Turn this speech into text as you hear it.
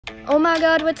Oh my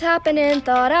God, what's happening?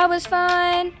 Thought I was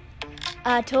fine.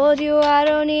 I told you I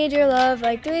don't need your love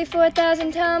like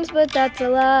 3,000-4,000 times, but that's a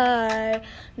lie.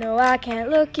 No, I can't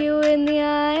look you in the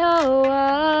eye.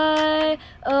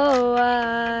 Oh,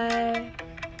 I.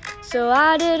 So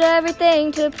I did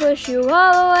everything to push you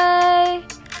all away,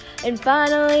 and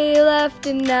finally you left,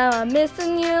 and now I'm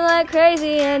missing you like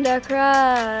crazy, and I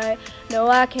cry. No,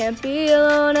 I can't be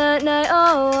alone at night.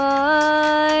 Oh,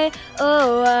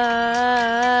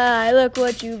 I. Look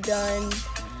what you've done.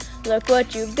 Look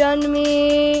what you've done to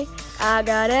me. I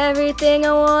got everything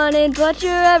I wanted, but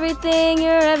you're everything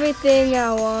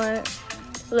I want.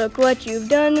 Look what you've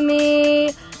done to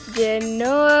me. Didn't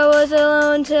know I was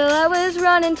alone till I was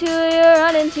running to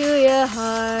your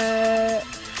heart.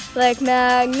 Like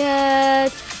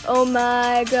magnets, oh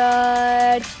my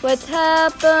God, what's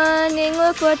happening?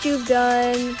 Look what you've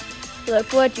done.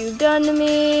 Look what you've done to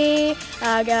me.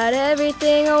 I got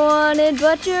everything I wanted,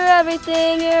 but you're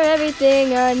everything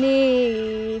I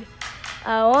need.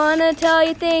 I wanna tell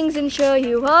you things and show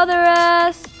you all the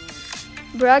rest.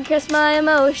 Broadcast my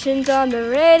emotions on the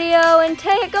radio and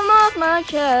take them off my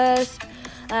chest.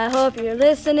 I hope you're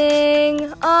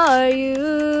listening, are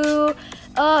you?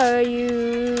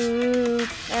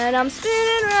 And I'm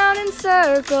spinning round in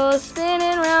circles,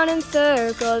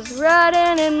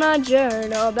 writing in my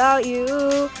journal about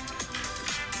you.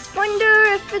 Wonder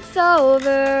if it's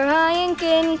over, I ain't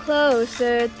getting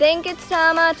closer. Think it's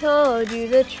time I told you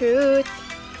the truth.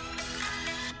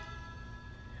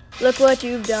 Look what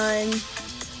you've done.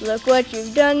 Look what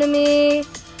you've done to me.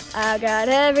 I got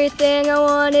everything I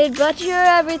wanted, but you're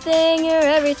everything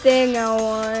I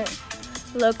want.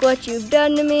 Look what you've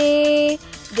done to me.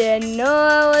 Didn't know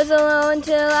I was alone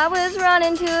till I was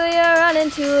running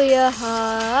to your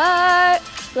heart.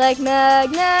 Like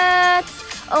magnets,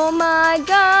 oh my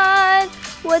God,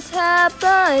 what's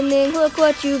happening? Look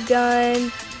what you've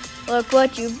done. Look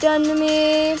what you've done to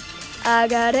me. I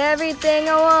got everything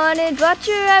I wanted, but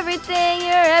you're everything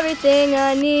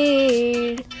I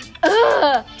need.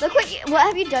 Ugh! Look what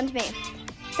have you done to me?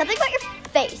 Something about your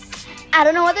face. I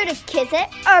don't know whether to kiss it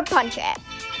or punch it.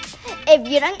 If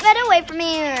you don't get away from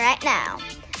me right now,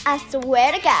 I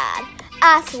swear to God,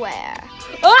 I swear.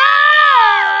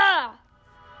 Ah!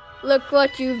 Look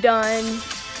what you've done.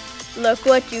 Look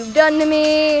what you've done to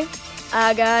me.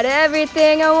 I got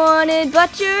everything I wanted,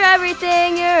 but you're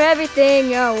everything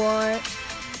I want.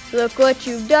 Look what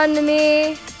you've done to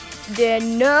me.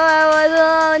 Didn't know I was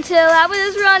alone till I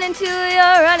was running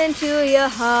to your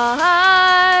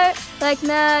heart. Like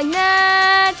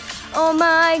magnets, oh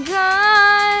my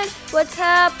God, what's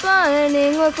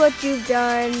happening? Look what you've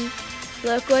done.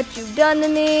 Look what you've done to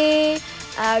me.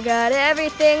 I got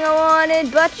everything I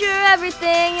wanted, but you're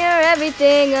everything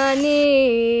I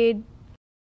need.